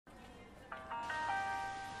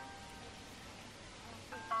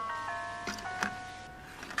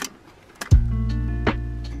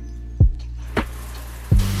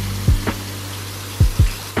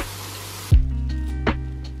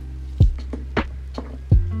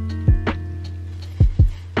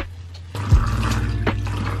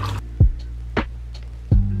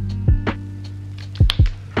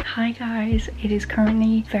guys, it is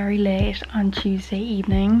currently very late on Tuesday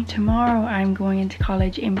evening. Tomorrow I'm going into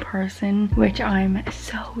college in person, which I'm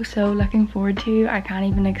so looking forward to. I can't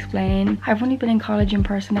even explain. I've only been in college in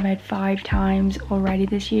person about 5 times already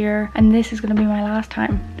this year, and this is going to be my last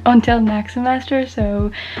time until next semester, so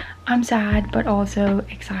I'm sad but also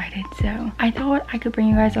excited. So I thought I could bring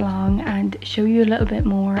you guys along and show you a little bit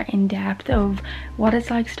more in depth of what it's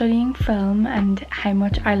like studying film and how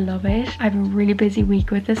much I love it. I have a really busy week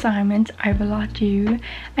with assignments. I have a lot due,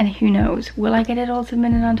 and who knows, will I get it all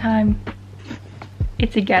submitted on time?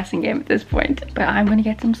 It's a guessing game at this point. But I'm gonna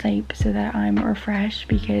get some sleep so that I'm refreshed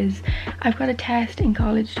because I've got a test in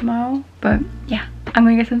college tomorrow. But yeah, I'm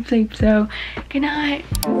gonna get some sleep, so good night.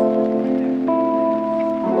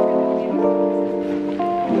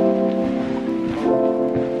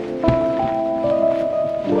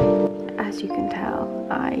 As you can tell,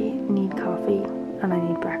 I need coffee and I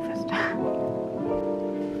need breakfast.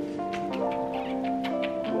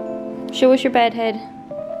 Show us your bed head.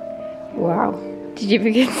 Wow, did you ever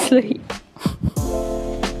get sleep?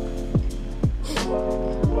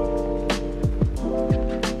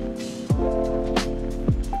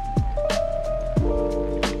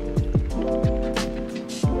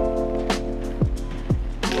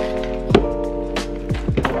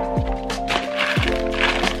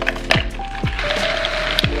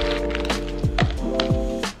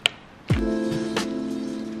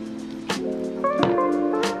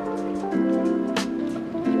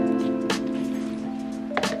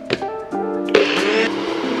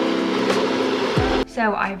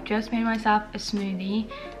 So I've just made myself a smoothie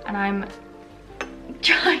and I'm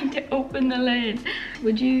trying to open the lid.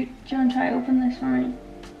 Would you, John, try to open this for me?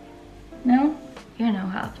 No? You're no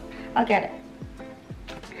help. I'll get it.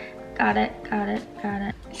 Got it.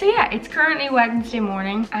 So yeah, it's currently Wednesday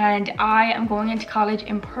morning and I am going into college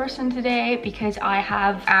in person today because I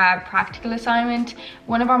have a practical assignment.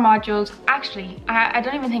 One of our modules, actually, I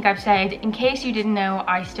don't even think I've said, in case you didn't know,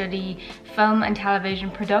 I study film and television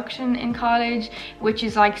production in college, which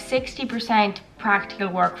is like 60% practical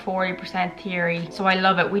work, 40% theory. So I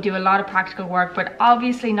love it. We do a lot of practical work, but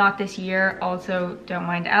obviously not this year. Also, don't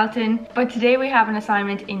mind Elton. But today we have an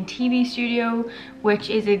assignment in TV studio, which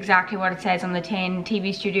is exactly what it says on the tin.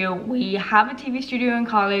 TV studio. We have a TV studio in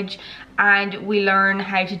college and we learn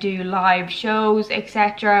how to do live shows,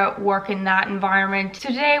 etc., work in that environment. So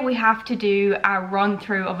today we have to do a run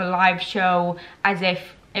through of a live show as if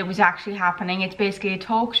it was actually happening. It's basically a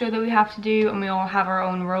talk show that we have to do and we all have our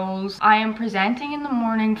own roles. I am presenting in the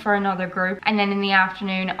morning for another group and then in the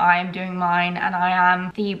afternoon I am doing mine, and I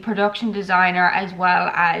am the production designer as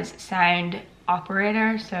well as sound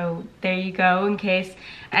operator. So there you go, in case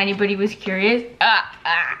anybody was curious.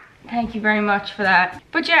 Thank you very much for that.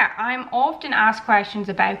 But yeah, I'm often asked questions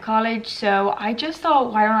about college, so I just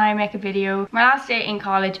thought, why don't I make a video? My last day in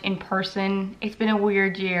college in person. It's been a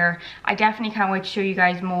weird year. I definitely can't wait to show you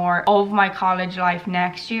guys more of my college life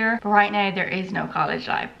next year. But right now there is no college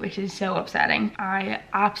life, which is so upsetting. I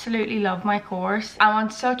absolutely love my course. I'm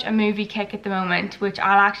on such a movie kick at the moment, which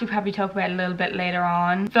I'll actually probably talk about a little bit later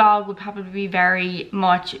on. Vlog would probably be very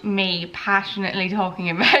much me passionately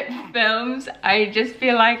talking about films. I just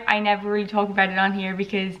feel like I never really talk about it on here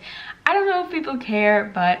because I don't know if people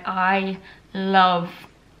care, but I love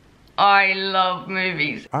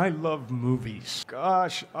movies. I love movies.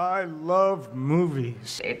 Gosh, I love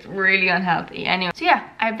movies. It's really unhealthy. Anyway, so yeah,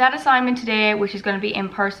 I have that assignment today, which is going to be in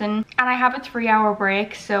person, and I have a 3-hour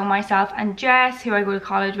break. So myself and Jess, who I go to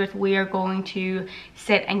college with, we are going to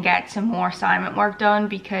sit and get some more assignment work done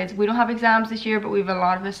because we don't have exams this year, but we have a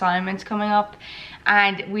lot of assignments coming up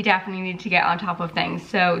and we definitely need to get on top of things.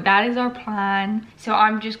 So that is our plan. So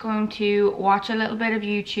I'm just going to watch a little bit of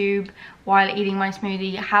YouTube while eating my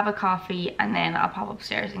smoothie, have a coffee, and then I'll pop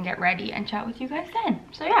upstairs and get ready and chat with you guys then.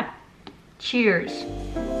 So yeah, cheers.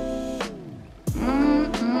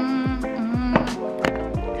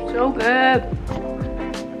 So good.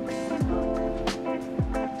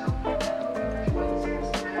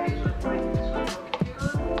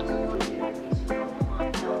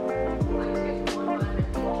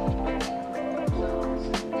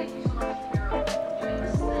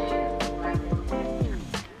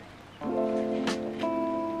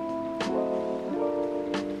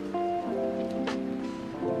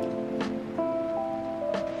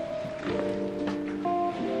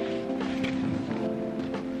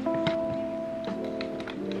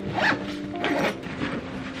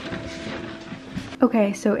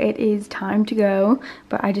 Okay, so it is time to go,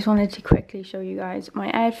 but I just wanted to quickly show you guys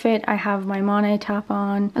my outfit. I have my Monet top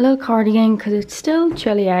on, a little cardigan because it's still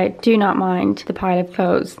chilly out. Do not mind the pile of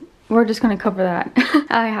clothes. we're just gonna cover that.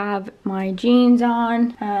 I have my jeans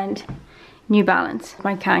on and New Balance,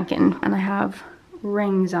 my Kanken, and I have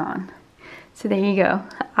rings on. So there you go.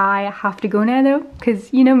 I have to go now though,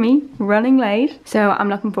 because you know me, running late. So I'm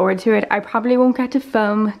looking forward to it. I probably won't get to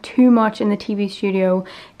film too much in the TV studio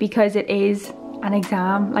because it is an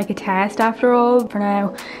exam, like a test after all. For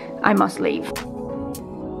now, I must leave.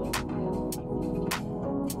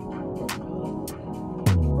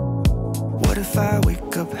 What if I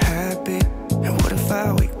wake up happy? And what if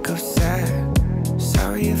I wake up sad?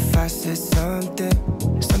 Sorry if I said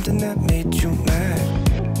something that made you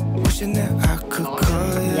mad. Wishing that I could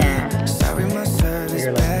call you. Sorry my service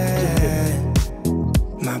bad.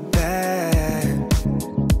 My bad.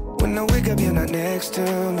 When I wake up you're not next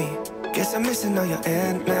to me. Guess I'm missing all your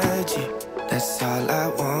energy. That's all I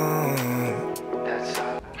want.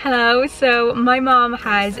 Hello, so my mom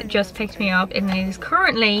has just picked me up and it is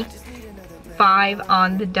currently 5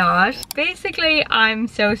 on the dot. Basically, I'm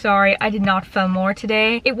so sorry I did not film more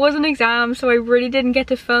today. It was an exam, so I really didn't get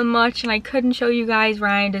to film much and I couldn't show you guys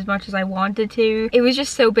around as much as I wanted to. It was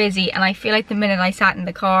just so busy, and I feel like the minute I sat in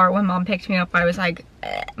the car when mom picked me up, I was like,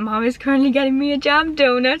 Mom is currently getting me a jam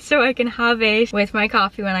donut so I can have it with my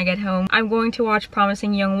coffee when I get home. I'm going to watch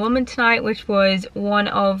Promising Young Woman tonight, which was one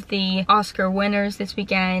of the Oscar winners this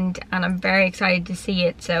weekend, and I'm very excited to see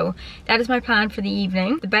it. So that is my plan for the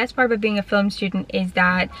evening. The best part about being a film student is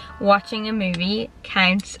that watching a movie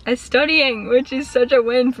counts as studying, which is such a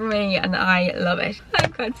win for me, and I love it.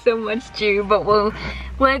 I've got so much due, but we'll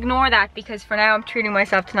ignore that because for now I'm treating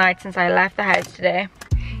myself tonight since I left the house today.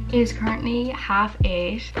 It is currently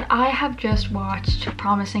 8:30. I have just watched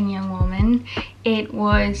Promising Young Woman. It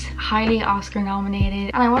was highly Oscar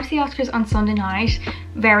nominated, and I watched the Oscars on Sunday night,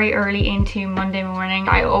 very early into Monday morning.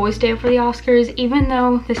 I always stay up for the Oscars, even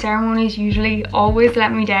though the ceremonies usually always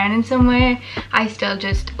let me down in some way. I still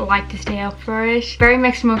just like to stay up for it. Very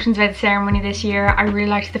mixed emotions about the ceremony this year. I really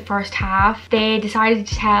liked the first half. They decided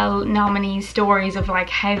to tell nominees stories of like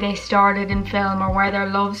how they started in film or where their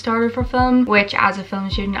love started for film, which as a film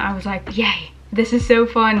student I was like, yay. This is so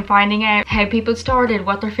fun, finding out how people started,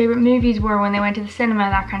 what their favorite movies were when they went to the cinema,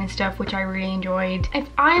 that kind of stuff, which I really enjoyed. If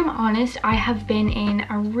I'm honest, I have been in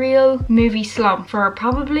a real movie slump for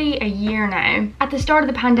probably a year now. At the start of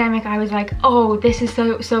the pandemic, I was like, oh, this is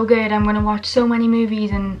so good. I'm gonna watch so many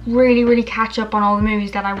movies and really catch up on all the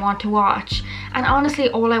movies that I want to watch. And honestly,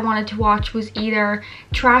 all I wanted to watch was either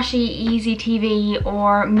trashy, easy TV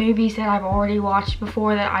or movies that I've already watched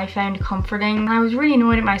before that I found comforting. And I was really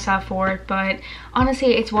annoyed at myself for it, but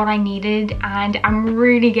honestly, it's what I needed, and I'm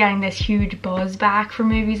really getting this huge buzz back for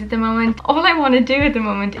movies at the moment. All I want to do at the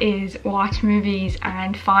moment is watch movies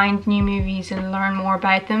and find new movies and learn more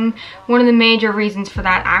about them. One of the major reasons for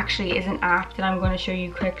that actually is an app that I'm going to show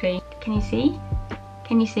you quickly. Can you see?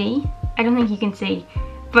 Can you see? I don't think you can see.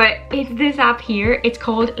 But it's this app here. It's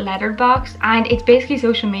called LetterBoxd, and it's basically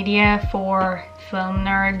social media for film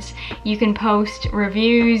nerds. You can post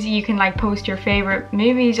reviews, you can like post your favorite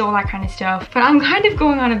movies, all that kind of stuff. But I'm kind of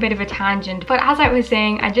going on a bit of a tangent. But as I was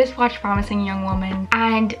saying, I just watched Promising Young Woman,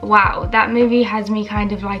 and wow, that movie has me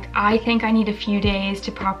kind of like, I think I need a few days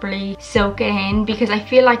to properly soak it in, because I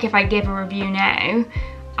feel like if I give a review now,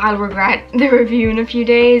 I'll regret the review in a few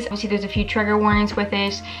days. Obviously there's a few trigger warnings with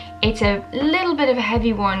it. It's a little bit of a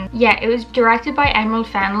heavy one. Yeah, it was directed by Emerald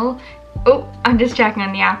Fennell. Oh, I'm just checking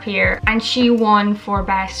on the app here. And she won for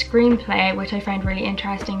best screenplay, which I found really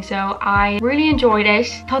interesting. So I really enjoyed it.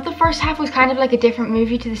 Thought the first half was kind of like a different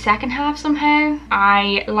movie to the second half somehow.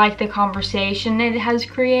 I like the conversation it has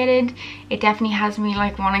created. It definitely has me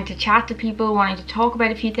like wanting to chat to people, wanting to talk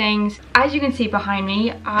about a few things. As you can see behind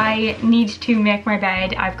me, I need to make my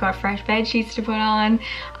bed. I've got fresh bed sheets to put on.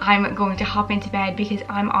 I'm going to hop into bed because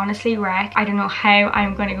I'm honestly wrecked. I don't know how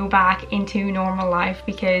I'm going to go back into normal life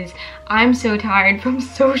because I'm so tired from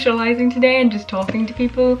socializing today and just talking to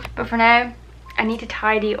people. But for now, I need to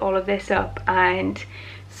tidy all of this up and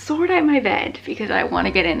sort out my bed because I want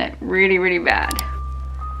to get in it really bad.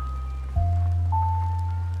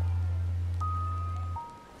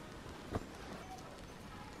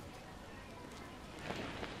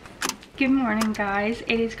 Good morning guys,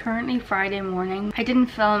 it is currently Friday morning. I didn't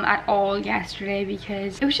film at all yesterday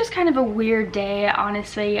because it was just kind of a weird day.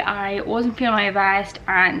 Honestly, I wasn't feeling my best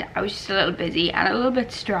and I was just a little busy and a little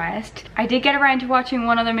bit stressed. I did get around to watching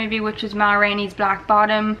one other movie, which was Ma Rainey's Black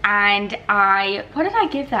Bottom, and what did I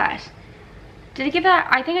give that? Did I give that?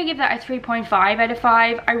 I think I gave that a 3.5 out of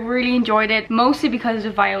 5. I really enjoyed it, mostly because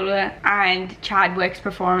of Viola and Chadwick's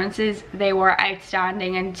performances. They were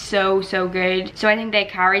outstanding and so good. So I think they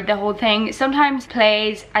carried the whole thing. Sometimes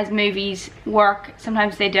plays as movies work,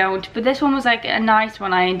 sometimes they don't. But this one was like a nice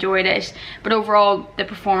one. I enjoyed it. But overall, the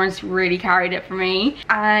performance really carried it for me.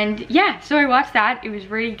 And yeah, so I watched that. It was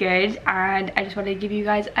really good. And I just wanted to give you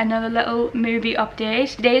guys another little movie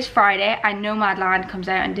update. Today is Friday and Nomadland comes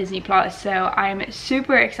out on Disney Plus. So I'm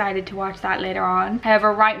super excited to watch that later on.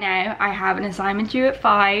 However, right now I have an assignment due at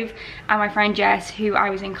 5 and my friend Jess, who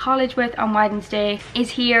I was in college with on Wednesday,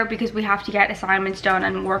 is here because we have to get assignments done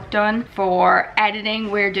and work done. For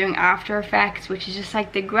editing, we're doing After Effects, which is just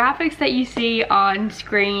like the graphics that you see on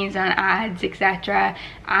screens and ads, etc.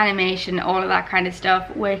 Animation, all of that kind of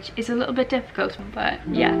stuff, which is a little bit difficult, but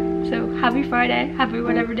yeah. So happy Friday, happy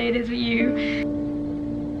whatever day it is with you.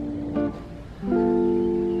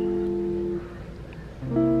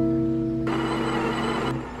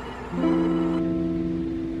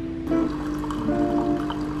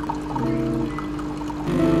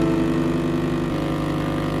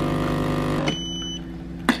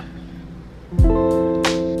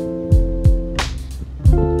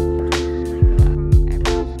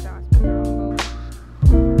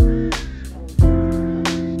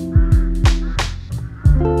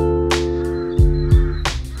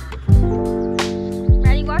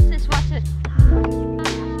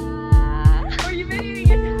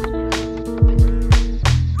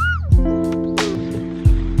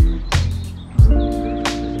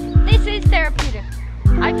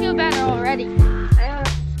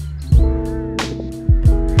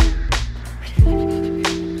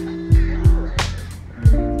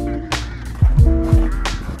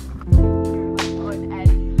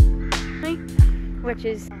 Which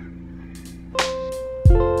is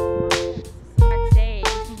I'd say,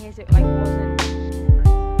 just in case it like wasn't.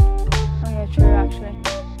 Oh yeah, true actually.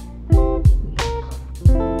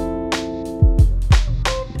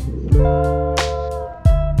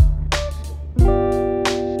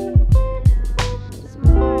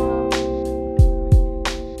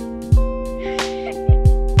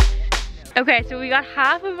 Okay, so we got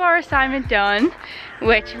half of our assignment done,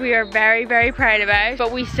 which we are very proud about,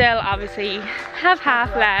 but we still obviously have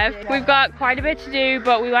half left. We've got quite a bit to do,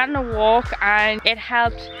 but we went on a walk and it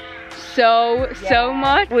helped so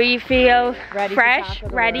much. We feel fresh,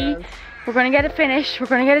 ready. We're gonna get it finished, we're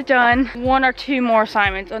gonna get it done. 1 or 2 more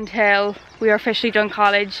assignments until we are officially done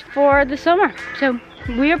college for the summer. So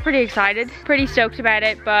we are pretty excited, pretty stoked about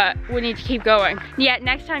it, but we need to keep going. Yeah,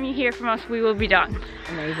 next time you hear from us, we will be done.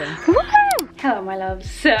 Amazing. Woohoo! Hello my loves.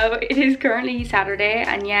 So it is currently Saturday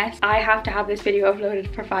and yes, I have to have this video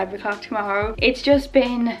uploaded for 5 o'clock tomorrow. It's just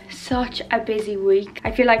been such a busy week.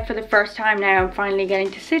 I feel like for the first time now I'm finally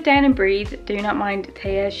getting to sit down and breathe. Do not mind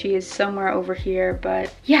Thea, she is somewhere over here,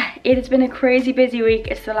 but yeah, it has been a crazy busy week.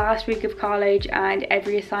 It's the last week of college and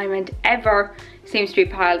every assignment ever seems to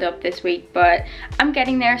be piled up this week, but I'm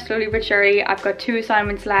getting there slowly but surely. I've got 2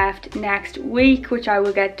 assignments left next week which I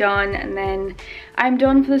will get done, and then I'm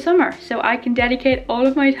done for the summer, so I can dedicate all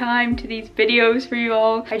of my time to these videos for you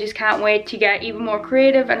all. I just can't wait to get even more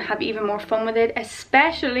creative and have even more fun with it,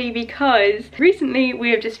 especially because recently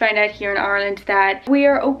we have just found out here in Ireland that we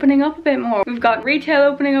are opening up a bit more. We've got retail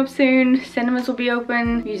opening up soon, cinemas will be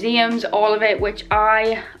open, museums, all of it, which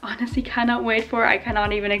I honestly cannot wait for. I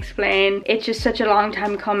cannot even explain. It's just such a long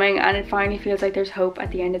time coming and it finally feels like there's hope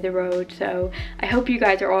at the end of the road. So I hope you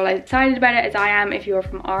guys are all as excited about it as I am if you're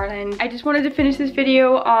from Ireland. I just wanted to finish this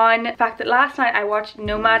video on the fact that last night I watched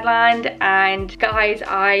Nomadland and guys,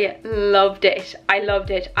 I loved it. I loved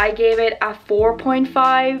it. I gave it a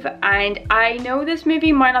 4.5 and I know this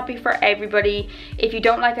movie might not be for everybody. If you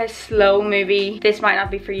don't like a slow movie, this might not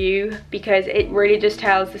be for you because it really just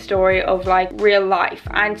tells the story of like real life,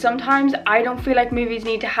 and sometimes I don't feel like movies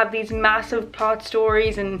need to have these massive plot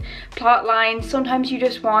stories and plot lines. Sometimes you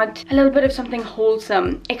just want a little bit of something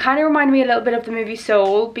wholesome. It kind of reminded me a little bit of the movie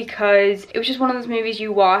Soul because it was just one of those movies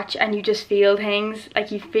you watch and you just feel things.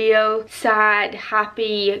 Like you feel sad,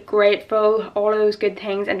 happy, grateful, all of those good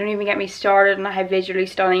things. And don't even get me started on how visually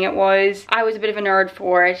stunning it was. I was a bit of a nerd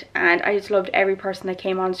for it and I just loved every person that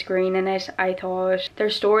came on screen in it. I thought their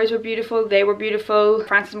stories were beautiful, they were beautiful.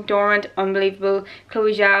 Frances McDormand, unbelievable.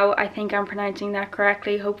 Chloe Zhao, I think I'm pronouncing that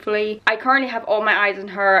correctly, hopefully. I currently have all my eyes on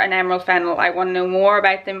her and Emerald Fennell. I want to know more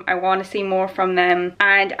about them, I want to see more from them,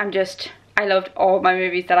 and I loved all my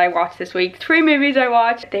movies that I watched this week. 3 movies I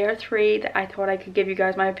watched. There are 3 that I thought I could give you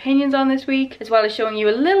guys my opinions on this week, as well as showing you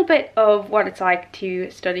a little bit of what it's like to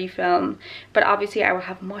study film. But obviously I will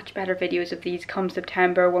have much better videos of these come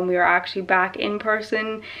September when we are actually back in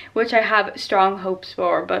person, which I have strong hopes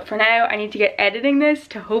for. But for now, I need to get editing this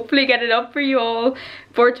to hopefully get it up for you all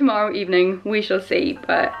for tomorrow evening. We shall see.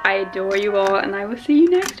 But I adore you all, and I will see you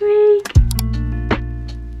next week.